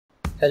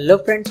Hello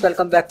friends,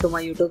 welcome back to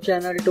my YouTube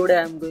channel. Today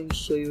I am going to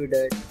show you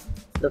that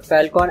the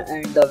Falcon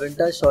and the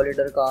Vintage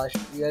Solitaire Cast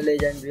Real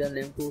Age and Real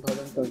Name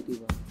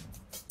 2021.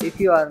 If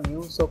you are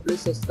new, so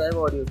please subscribe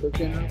our YouTube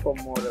channel for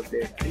more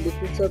updates. And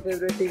if it's your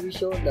favorite TV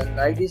show, then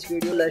like this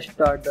video. Let's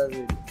start the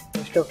video.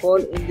 First of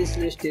all, in this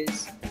list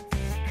is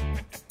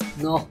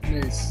No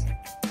Mills.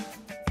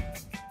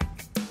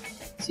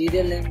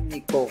 Serial name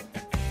Nico.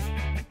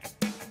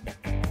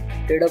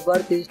 Date of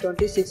birth is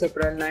 26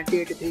 April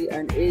 1983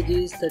 and age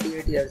is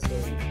 38 years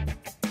old.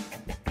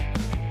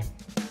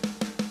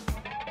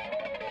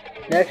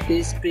 Next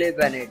is Clay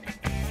Bennett.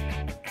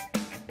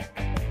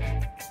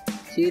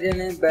 Serial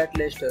name Bat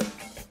Lester.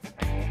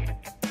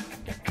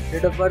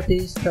 Date of birth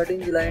is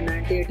 13 July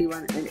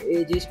 1981 and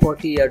age is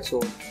 40 years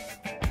old.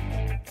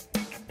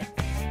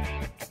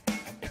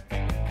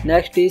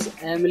 Next is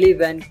Emily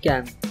Van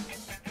Camp.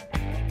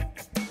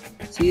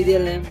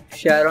 Serial name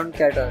Sharon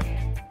Carter.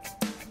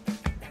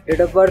 Date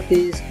of birth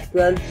is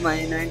 12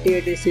 May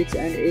 1986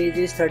 and age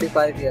is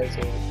 35 years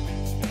old.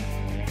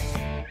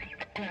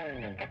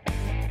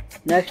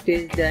 Next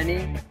is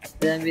Danny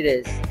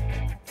Ramirez.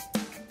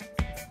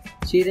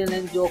 Serial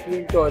name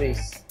Joaquin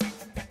Torres.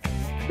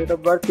 Date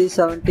of birth is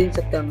 17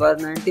 September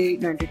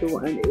 1992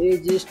 and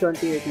age is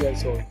 28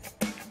 years old.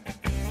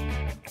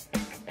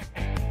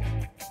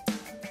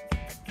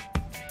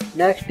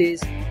 Next is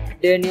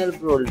Daniel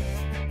Brühl.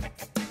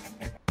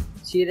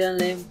 Serial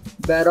name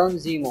Baron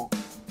Zemo.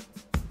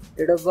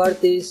 Date of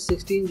birth is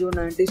 16 June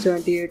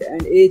 1978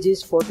 and age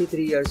is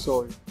 43 years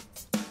old.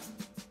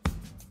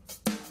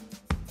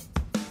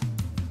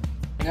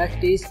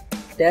 Next is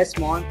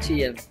Desmond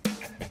Chiam.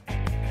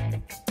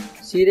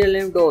 Serial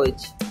name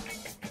Doge.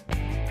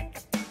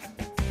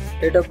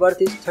 Date of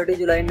birth is 30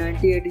 July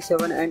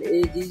 1987 and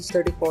age is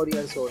 34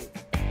 years old.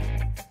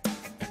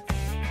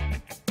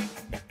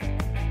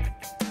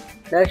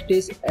 Next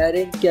is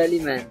Erin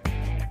Kellyman.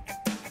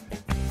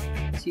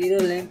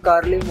 Serial name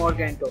Carly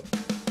Morganto.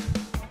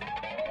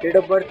 Date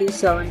of birth is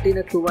 17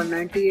 October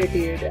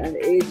 1988 and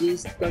age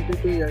is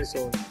 22 years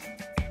old.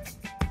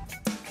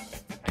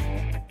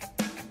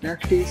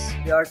 Next is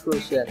Yard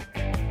Crucial.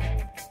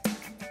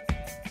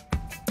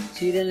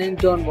 Serial name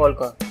John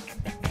Walker.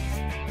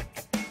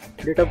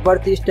 Date of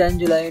birth is 10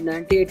 July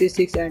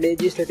 1986 and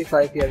age is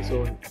 35 years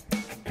old.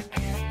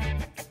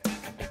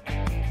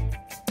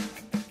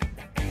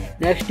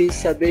 Next is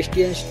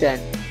Sebastian Stan.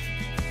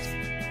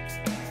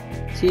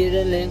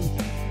 Serial name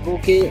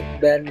Bouquet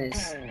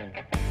Barnes.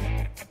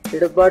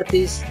 Date of birth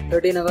is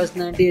 13 August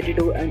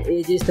 1982 and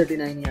age is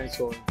 39 years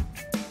old.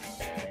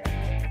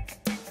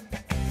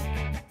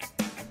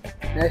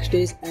 Next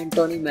is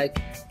Anthony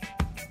Mackie.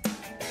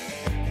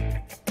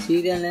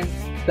 Serial name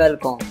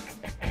Falcon.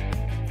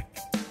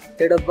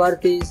 Date of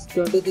birth is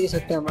 23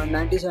 September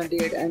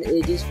 1978 and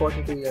age is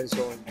 42 years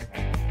old.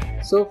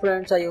 So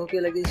friends, I hope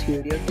you like this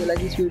video. If you like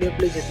this video,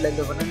 please hit like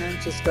the button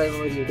and subscribe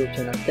our YouTube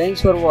channel.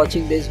 Thanks for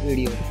watching this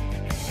video.